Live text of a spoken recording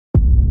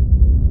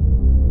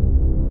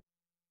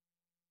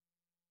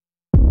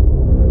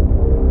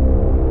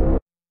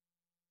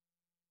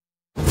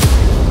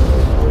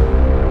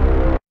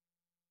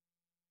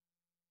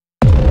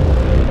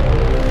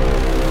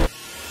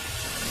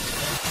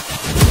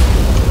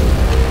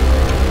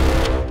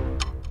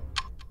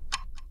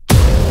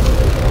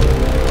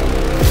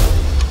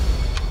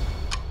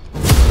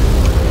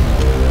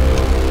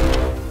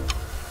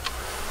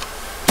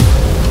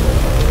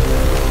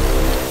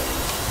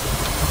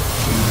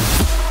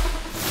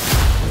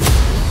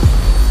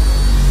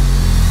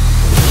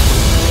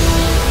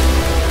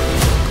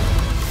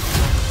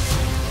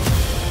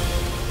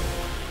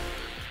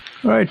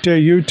All right,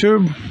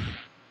 YouTube.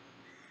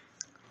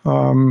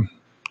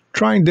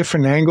 Trying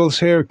different angles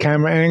here,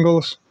 camera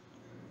angles.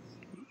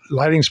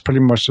 Lighting's pretty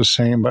much the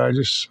same, but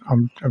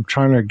I'm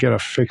trying to get a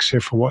fix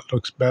here for what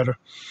looks better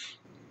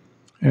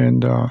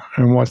and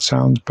what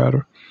sounds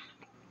better.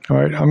 All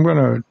right, I'm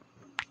gonna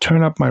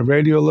turn up my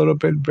radio a little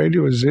bit.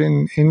 Radio is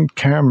in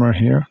camera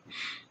here,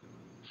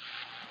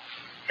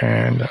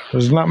 and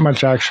there's not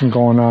much action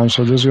going on,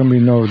 so there's gonna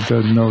be no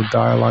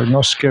dialogue,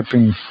 no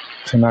skipping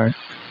tonight.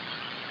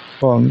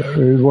 Well,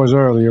 it was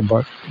earlier,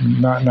 but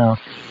not now.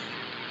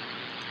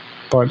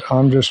 But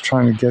I'm just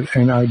trying to get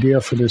an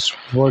idea for this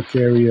work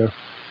area.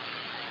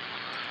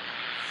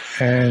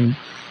 And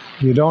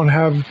you don't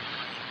have,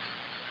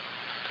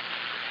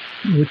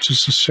 which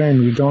is a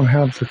shame, you don't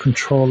have the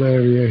control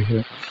area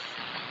here.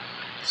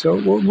 So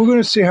we're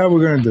going to see how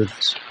we're going to do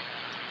this.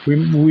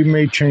 We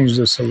may change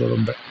this a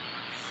little bit.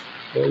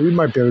 Well, we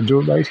might be able to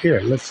do it right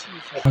here.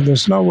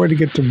 There's no way to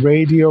get the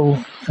radio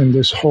in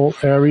this whole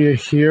area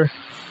here.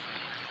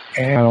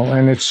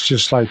 And it's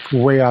just like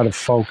way out of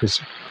focus.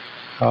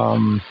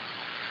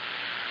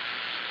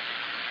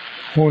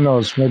 Who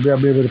knows? Maybe I'll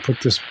be able to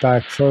put this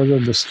back further,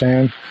 the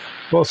stand.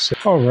 We'll see.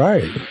 All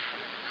right.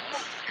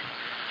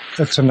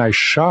 That's a nice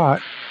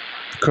shot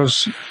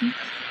because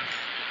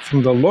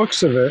from the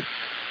looks of it,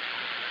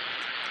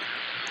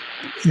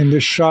 in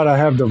this shot I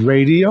have the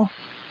radio.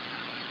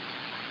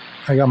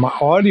 I got my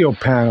audio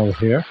panel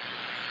here.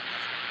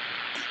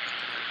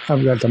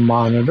 I've got the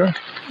monitor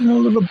and a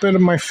little bit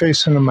of my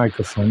face in the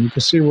microphone. You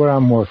can see what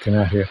I'm working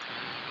at here.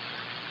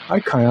 I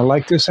kind of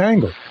like this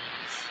angle.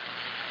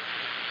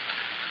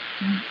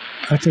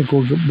 I think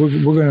we're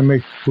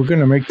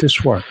gonna make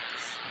this work.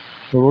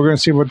 But we're gonna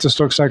see what this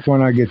looks like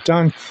when I get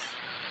done.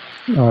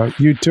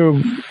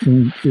 YouTube,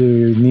 in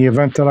the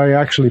event that I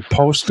actually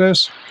post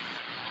this,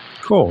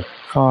 cool.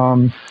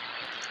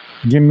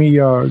 Give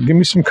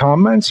me some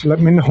comments. Let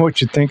me know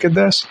what you think of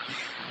this,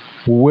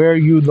 where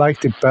you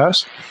liked it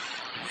best,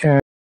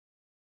 and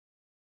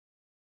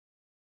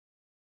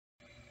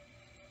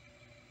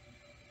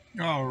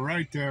all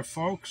right, there,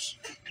 folks.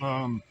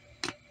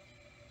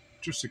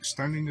 Just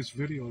extending this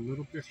video a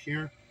little bit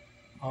here.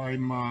 I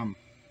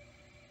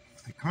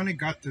kind of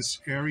got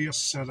this area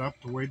set up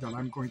the way that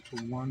I'm going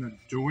to want to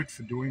do it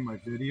for doing my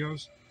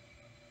videos.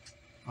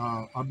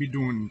 I'll be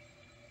doing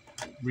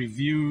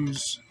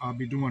reviews. I'll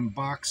be doing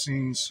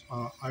unboxings.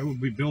 I will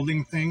be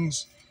building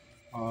things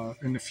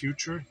in the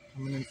future.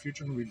 In the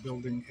future, I'm going to be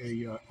building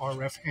a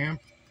RF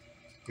amp,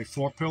 a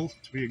 4-pill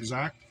to be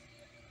exact.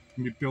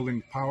 I'm going to be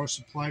building power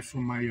supply for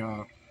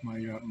my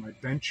my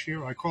bench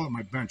here. I call it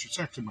my bench. It's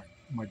actually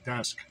my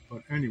desk,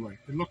 but anyway,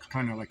 it looks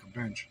kind of like a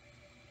bench.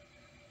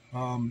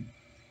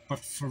 But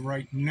for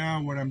right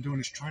now, what I'm doing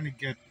is trying to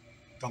get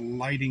the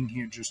lighting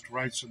here just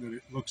right so that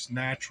it looks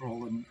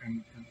natural and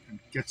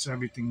gets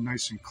everything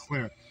nice and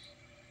clear.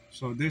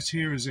 So this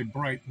here is a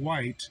bright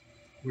white,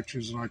 which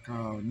is like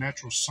a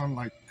natural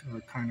sunlight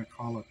kind of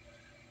color.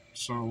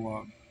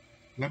 So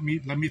let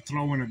me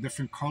throw in a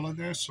different color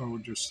there. So we'll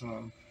just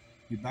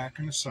be back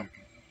in a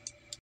second.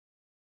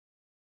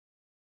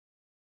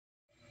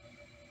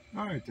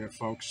 All right there,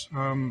 folks.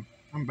 I'm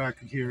back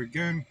here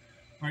again.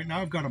 Right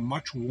now I've got a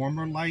much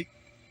warmer light.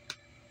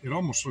 It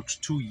almost looks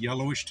too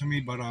yellowish to me,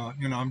 but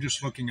you know, I'm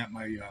just looking at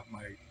my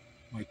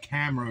my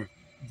camera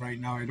right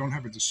now. I don't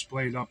have it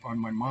displayed up on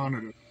my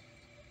monitor.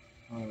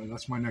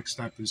 That's my next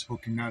step, is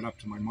hooking that up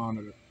to my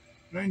monitor.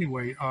 But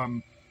anyway,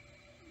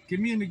 give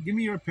me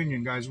your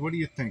opinion, guys. What do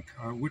you think?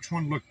 Which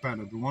one looked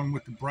better? The one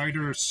with the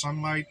brighter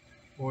sunlight,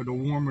 or the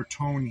warmer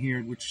tone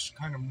here, which is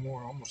kind of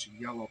more almost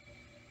yellow?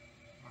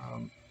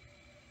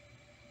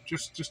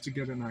 Just to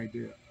get an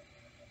idea.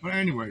 But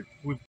anyway,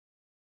 we're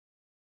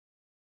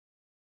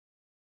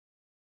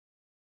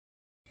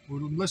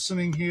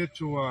listening here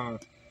to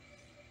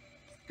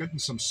getting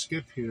some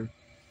skip here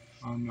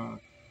on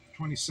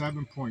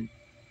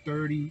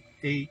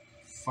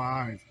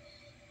 27.385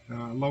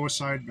 lower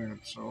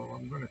sideband. So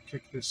I'm going to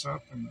kick this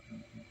up and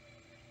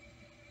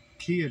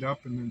key it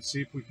up, and then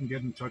see if we can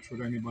get in touch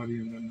with anybody,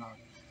 and then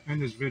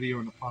end this video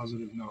on a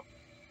positive note.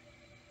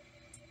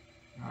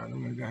 All right,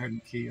 I'm going to go ahead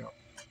and key up.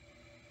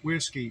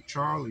 Whiskey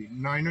Charlie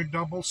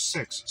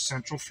 966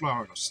 Central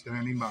Florida,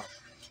 standing by.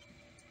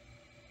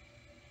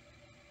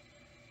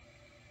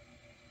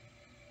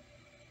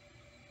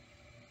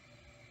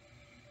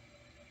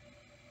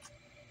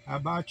 How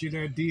about you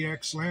there,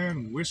 DX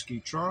Land?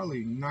 Whiskey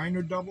Charlie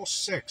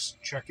 966,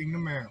 checking the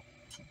mail.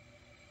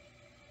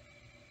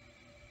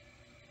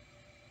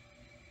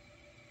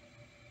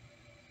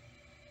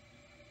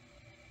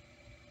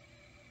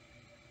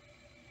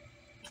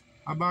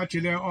 How about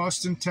you there,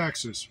 Austin,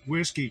 Texas?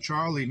 Whiskey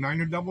Charlie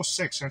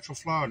 966, Central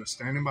Florida,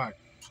 standing by.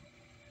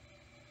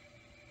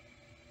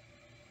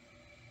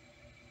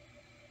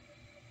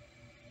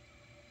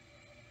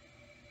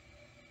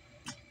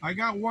 I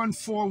got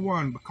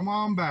 141, but come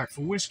on back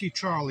for Whiskey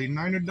Charlie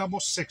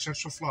 966,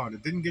 Central Florida.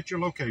 Didn't get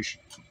your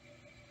location.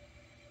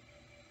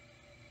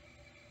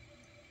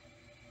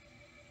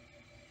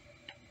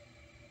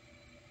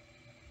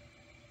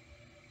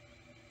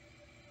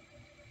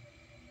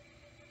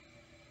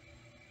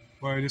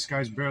 Boy, this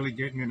guy's barely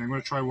getting in. I'm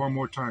going to try one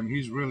more time.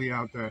 He's really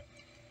out there.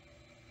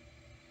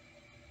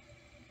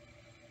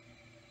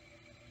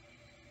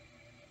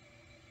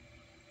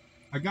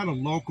 I got a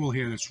local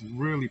here that's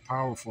really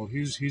powerful.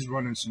 He's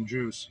running some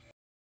juice.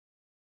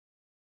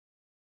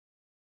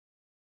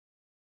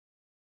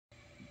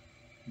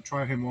 I'll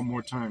try him one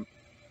more time.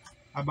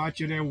 How about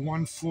you there,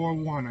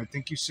 141? I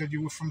think you said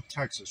you were from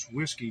Texas.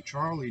 Whiskey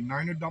Charlie,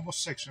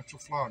 966, Central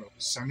Florida.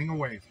 Sending a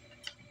wave.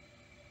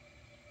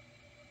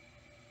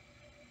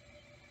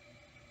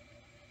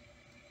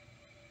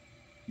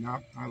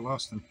 Nope, I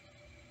lost him.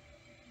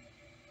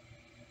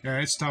 Yeah,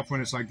 it's tough when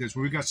it's like this.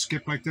 When we got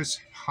skip like this,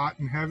 hot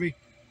and heavy,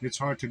 it's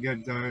hard to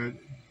get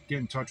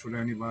in touch with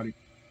anybody.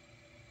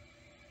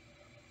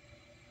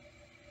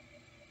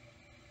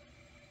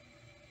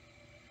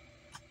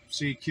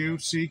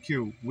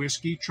 CQ,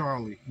 Whiskey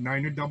Charlie,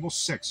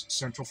 966,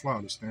 Central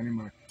Florida, standing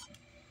by.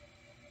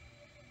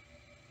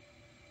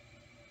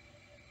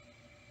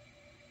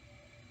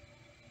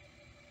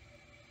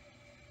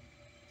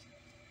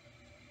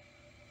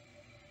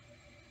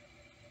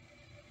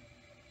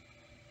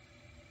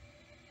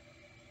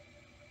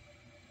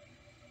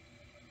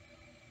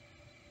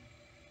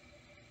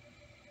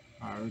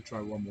 All right, let me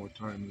try one more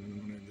time and then I'm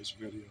going to end this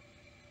video.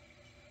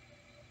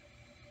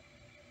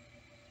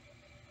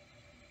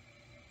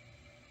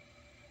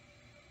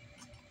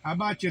 How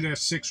about you there,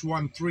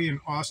 613 in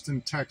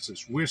Austin,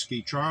 Texas.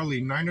 Whiskey Charlie,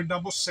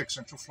 966,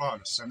 Central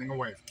Florida, sending a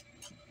wave.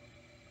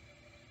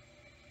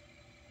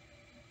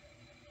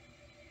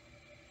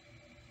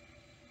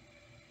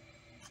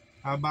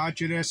 How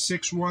about you there,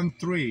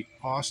 613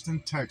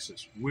 Austin,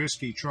 Texas.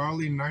 Whiskey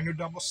Charlie,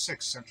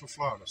 966, Central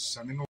Florida,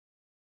 sending a wave.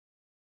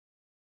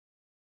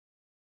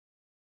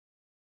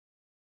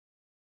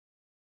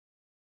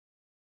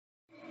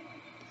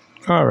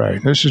 All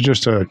right, this is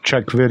just a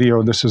check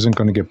video. This isn't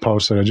going to get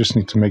posted. I just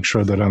need to make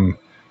sure that I'm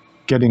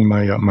getting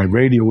my my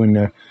radio in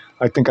there.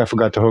 I think I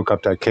forgot to hook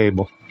up that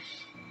cable.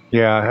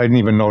 Yeah, I didn't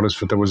even notice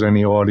that there was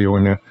any audio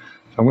in there.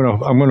 I'm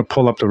gonna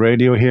pull up the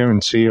radio here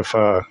and see if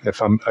I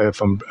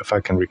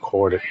can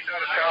record it.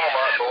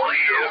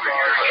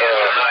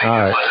 All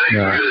right,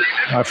 yeah,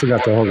 I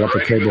forgot to hook up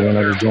the cable when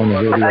I was doing the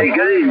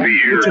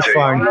video, which is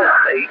fine.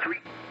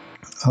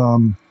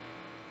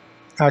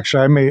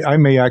 Actually, I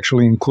may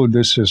actually include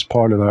this as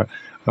part of that.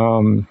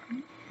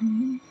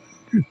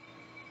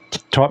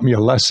 Taught me a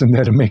lesson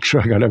there to make sure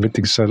I got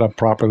everything set up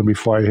properly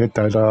before I hit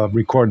that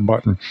record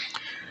button.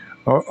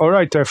 All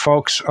right there,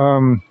 folks.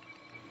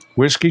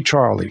 Whiskey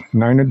Charlie,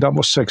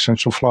 966,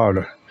 Central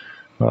Florida.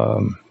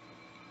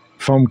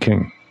 Foam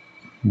King,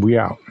 we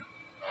out.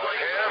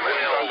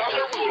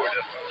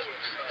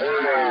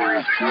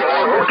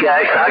 Okay,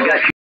 I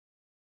got you.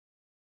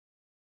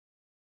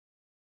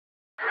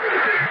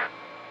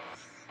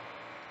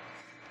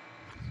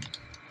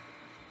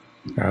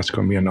 That's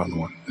going to be another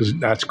one.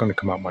 That's going to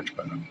come out much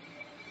better.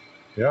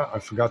 Yeah, I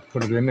forgot to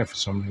put it in there for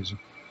some reason.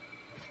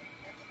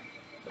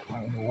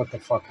 I don't know what the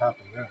fuck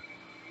happened there.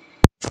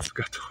 I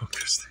forgot to hook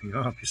this thing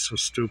up. You're so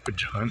stupid,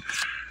 John.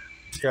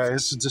 Yeah,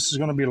 this is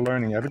going to be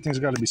learning. Everything's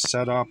got to be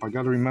set up. I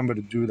got to remember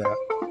to do that.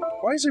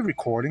 Why is it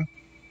recording?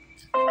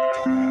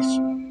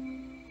 Dumbass.